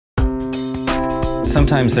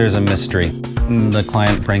Sometimes there's a mystery. The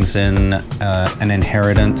client brings in an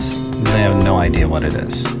inheritance. They have no idea what it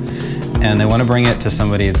is. And they want to bring it to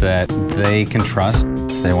somebody that they can trust.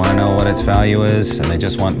 They want to know what its value is, and they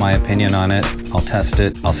just want my opinion on it. I'll test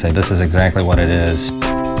it. I'll say, this is exactly what it is.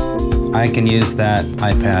 I can use that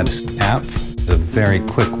iPad app. It's a very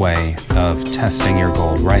quick way of testing your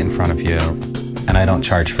gold right in front of you, and I don't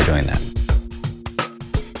charge for doing that.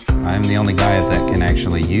 I'm the only guy that can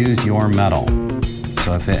actually use your metal.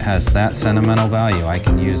 So if it has that sentimental value, I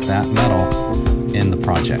can use that metal in the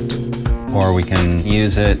project. Or we can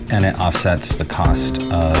use it and it offsets the cost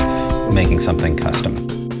of making something custom.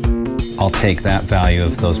 I'll take that value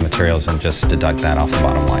of those materials and just deduct that off the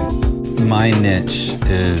bottom line. My niche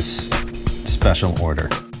is special order.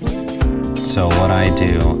 So what I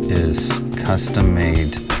do is custom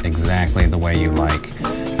made exactly the way you like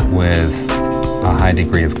with a high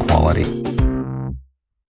degree of quality.